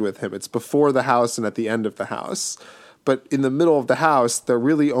concerned with him. It's before the house and at the end of the house. But in the middle of the house, they're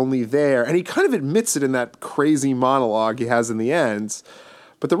really only there. And he kind of admits it in that crazy monologue he has in the end.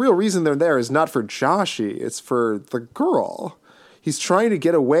 But the real reason they're there is not for Joshy, it's for the girl. He's trying to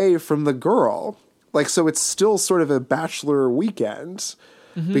get away from the girl. Like, so it's still sort of a bachelor weekend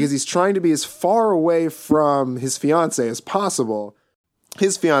because he's trying to be as far away from his fiancée as possible.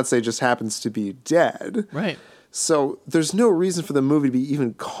 His fiancée just happens to be dead. Right. So there's no reason for the movie to be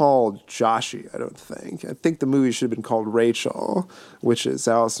even called Joshy, I don't think. I think the movie should have been called Rachel, which is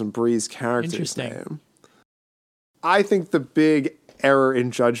Alison Brie's character's name. I think the big error in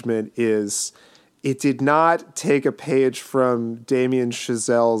judgment is it did not take a page from Damien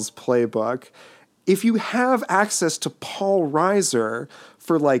Chazelle's playbook. If you have access to Paul Reiser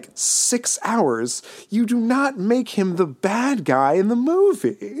for like 6 hours, you do not make him the bad guy in the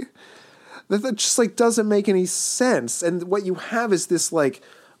movie. That just like doesn't make any sense. And what you have is this like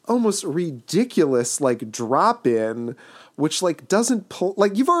almost ridiculous like drop in, which like doesn't pull,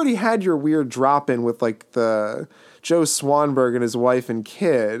 like you've already had your weird drop in with like the Joe Swanberg and his wife and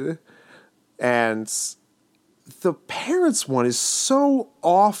kid, and the parents one is so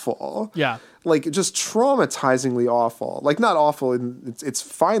awful. Yeah. Like just traumatizingly awful. Like not awful, it's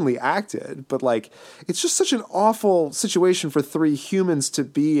finely acted, but like it's just such an awful situation for three humans to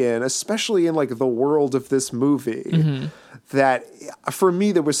be in, especially in like the world of this movie. That for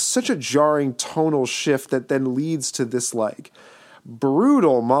me there was such a jarring tonal shift that then leads to this like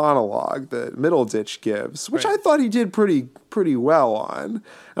brutal monologue that Middleditch gives, which I thought he did pretty well on.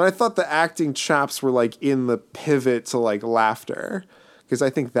 And I thought the acting chops were like in the pivot to like laughter, because I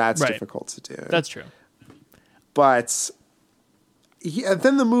think that's difficult to do. That's true. But yeah,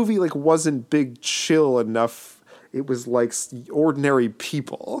 then the movie like wasn't big chill enough. It was like ordinary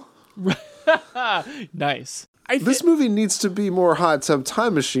people. Nice. This movie needs to be more Hot Tub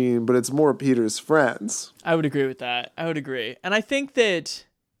Time Machine, but it's more Peter's Friends. I would agree with that. I would agree. And I think that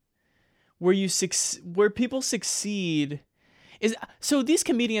where people succeed is, so these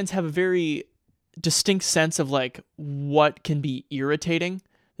comedians have a very distinct sense of like what can be irritating.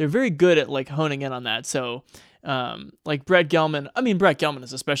 They're very good at like honing in on that. So like Brett Gelman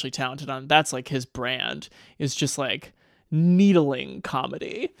is especially talented on, that's like his brand, is just like needling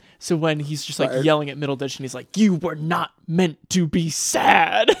comedy. So when he's just like yelling at Middleditch and he's like, "You were not meant to be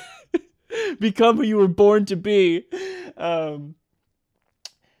sad. Become who you were born to be."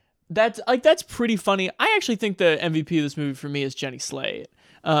 That's pretty funny. I actually think the MVP of this movie for me is Jenny Slate.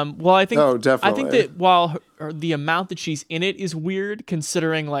 Definitely. I think that while the amount that she's in it is weird,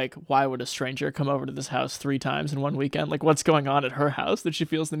 considering like why would a stranger come over to this house 3 times in one weekend? Like what's going on at her house that she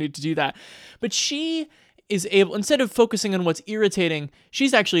feels the need to do that? But she is able, instead of focusing on what's irritating,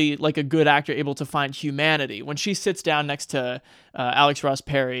 she's actually like a good actor, able to find humanity. When she sits down next to Alex Ross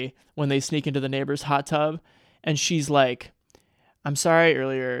Perry when they sneak into the neighbor's hot tub, and she's like, "I'm sorry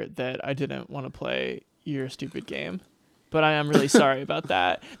earlier that I didn't want to play your stupid game, but I am really sorry about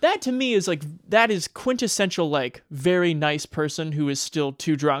that." That to me is like, that is quintessential, like very nice person who is still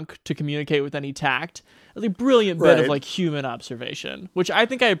too drunk to communicate with any tact. A brilliant bit of like human observation, which I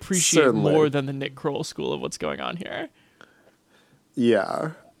think I appreciate more than the Nick Kroll school of what's going on here.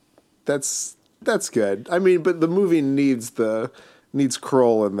 Yeah, that's good. I mean, but the movie needs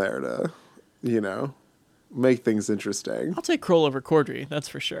Kroll in there to, make things interesting. I'll take Kroll over Cordry, that's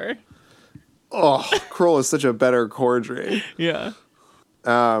for sure. Oh, Kroll is such a better Cordry. Yeah.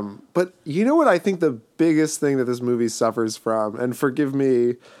 But you know what I think the biggest thing that this movie suffers from, and forgive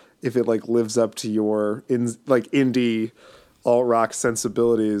me if it like lives up to your indie alt rock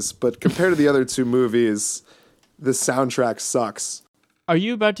sensibilities, but compared to the other 2 movies, the soundtrack sucks. Are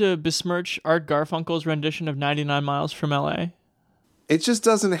you about to besmirch Art Garfunkel's rendition of 99 Miles from LA? It just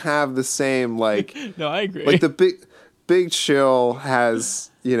doesn't have the same like. No, I agree. Like the Big Chill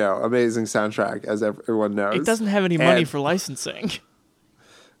has, amazing soundtrack, as everyone knows. It doesn't have any money for licensing.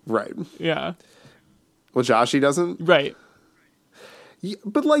 Right. Yeah. Well, Joshy doesn't. Right. Yeah,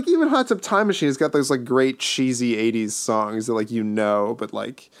 but like even Hot Tub Time Machine has got those like great cheesy 80s songs that like but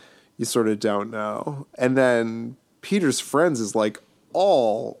like you sort of don't know. And then Peter's Friends is like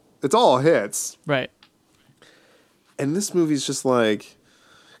it's all hits. Right. And this movie's just like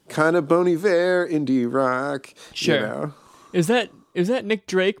kind of Bon Iver indie rock. Sure. Is that Nick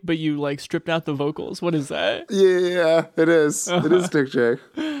Drake, but you like stripped out the vocals? What is that? Yeah, it is. It is Nick Drake.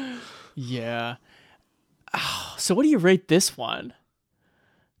 Yeah. Oh, so what do you rate this one?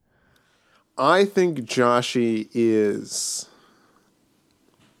 I think Joshy is.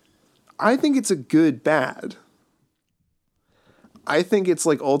 I think it's a good bad. I think it's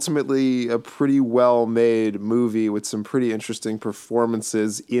like ultimately a pretty well-made movie with some pretty interesting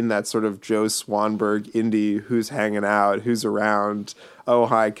performances in that sort of Joe Swanberg indie, who's hanging out, who's around, oh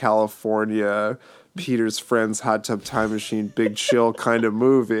hi California, Peter's Friends, Hot Tub Time Machine, Big Chill kind of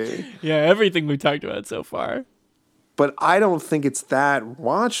movie. Yeah, everything we talked about so far. But I don't think it's that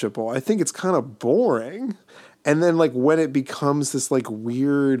watchable. I think it's kind of boring. And then like when it becomes this like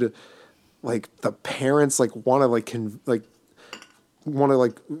weird, like the parents like want to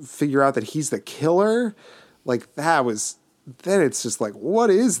figure out that he's the killer, like then it's just like,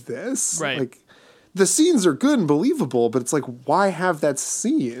 what is this? Right. Like the scenes are good and believable, but it's like, why have that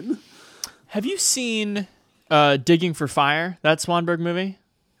scene? Have you seen Digging for Fire, that Swanberg movie?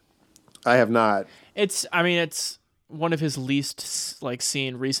 I have not. It's one of his least like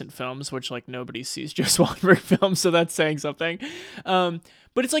seen recent films, which like nobody sees Joe Swanberg films, so that's saying something.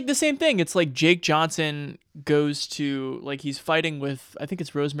 But it's like the same thing. It's like Jake Johnson goes to like, he's fighting with, I think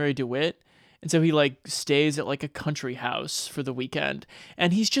it's Rosemary DeWitt. And so he like stays at like a country house for the weekend,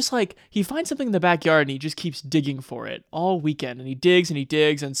 and he's just like, he finds something in the backyard and he just keeps digging for it all weekend, and he digs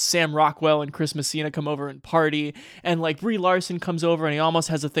and Sam Rockwell and Chris Messina come over and party, and like Brie Larson comes over and he almost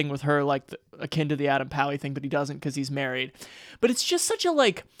has a thing with her like akin to the Adam Pally thing, but he doesn't because he's married. But it's just such a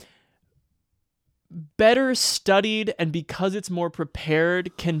like better studied, and because it's more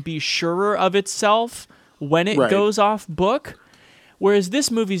prepared can be surer of itself when it goes off book, whereas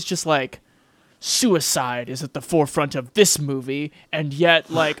this movie's just like, suicide is at the forefront of this movie, and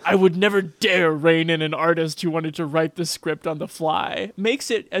yet like I would never dare rein in an artist who wanted to write the script on the fly. Makes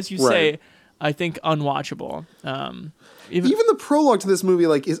it, as you say, I think unwatchable. Even the prologue to this movie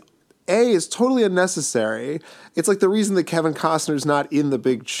like is totally unnecessary. It's like the reason that Kevin Costner's not in The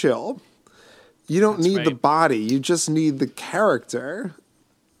Big Chill. You don't need the body, you just need the character.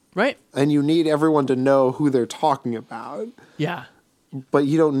 Right. And you need everyone to know who they're talking about. Yeah. But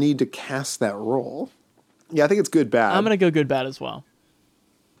you don't need to cast that role. Yeah, I think it's good bad. I'm going to go good bad as well.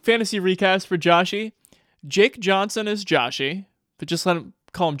 Fantasy recast for Joshy. Jake Johnson is Joshy, but just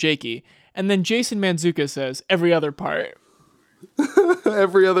call him Jakey. And then Jason Mantzoukas says every other part.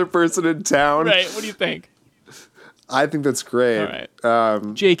 Every other person in town. Right. What do you think? I think that's great. All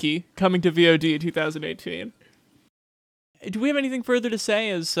right. Jakey, coming to VOD 2018. Do we have anything further to say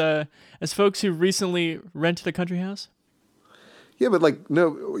as folks who recently rented a country house? Yeah, but like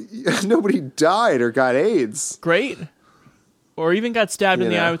nobody died or got AIDS. Great. Or even got stabbed in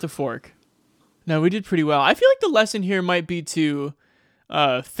the eye with a fork. No, we did pretty well. I feel like the lesson here might be to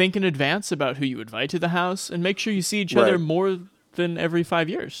think in advance about who you invite to the house and make sure you see each other more than every 5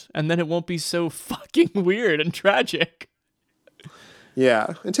 years. And then it won't be so fucking weird and tragic.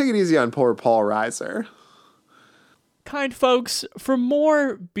 Yeah, and take it easy on poor Paul Reiser. Kind folks, for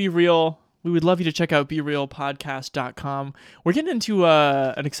more Be Real, we would love you to check out BeRealPodcast.com. We're getting into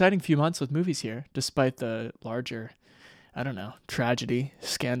an exciting few months with movies here, despite the larger, tragedy,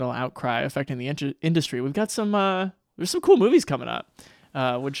 scandal, outcry affecting the industry. We've got there's some cool movies coming up,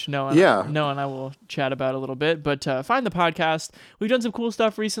 which Noah and I will chat about a little bit. But find the podcast. We've done some cool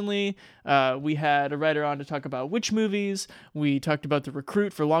stuff recently. We had a writer on to talk about witch movies. We talked about The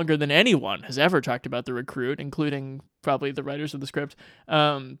Recruit for longer than anyone has ever talked about The Recruit, including probably the writers of the script.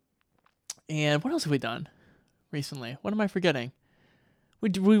 And what else have we done recently? What am I forgetting?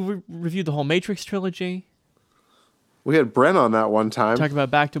 We reviewed the whole Matrix trilogy. We had Brent on that one time. Talk about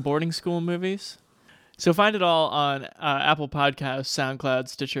back to boarding school movies. So find it all on Apple Podcasts, SoundCloud,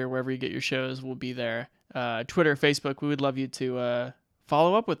 Stitcher, wherever you get your shows. We'll be there. Twitter, Facebook. We would love you to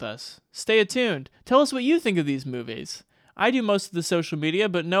follow up with us. Stay attuned. Tell us what you think of these movies. I do most of the social media,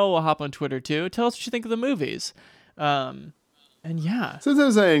 but Noah will hop on Twitter too. Tell us what you think of the movies. And yeah.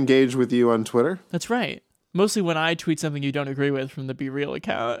 Sometimes I engage with you on Twitter. That's right. Mostly when I tweet something you don't agree with from the Be Real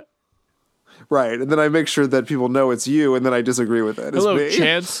account. Right, and then I make sure that people know it's you, and then I disagree with it. Hello, it's me.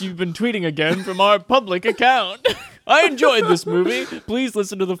 Chance. You've been tweeting again from our public account. I enjoyed this movie. Please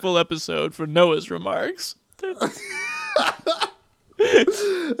listen to the full episode for Noah's remarks.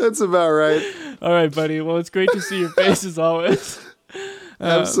 That's about right. All right, buddy. Well, it's great to see your face as always.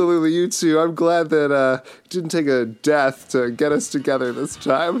 Absolutely, you too. I'm glad that it didn't take a death to get us together this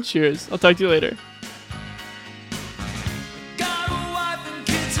time. Cheers. I'll talk to you later.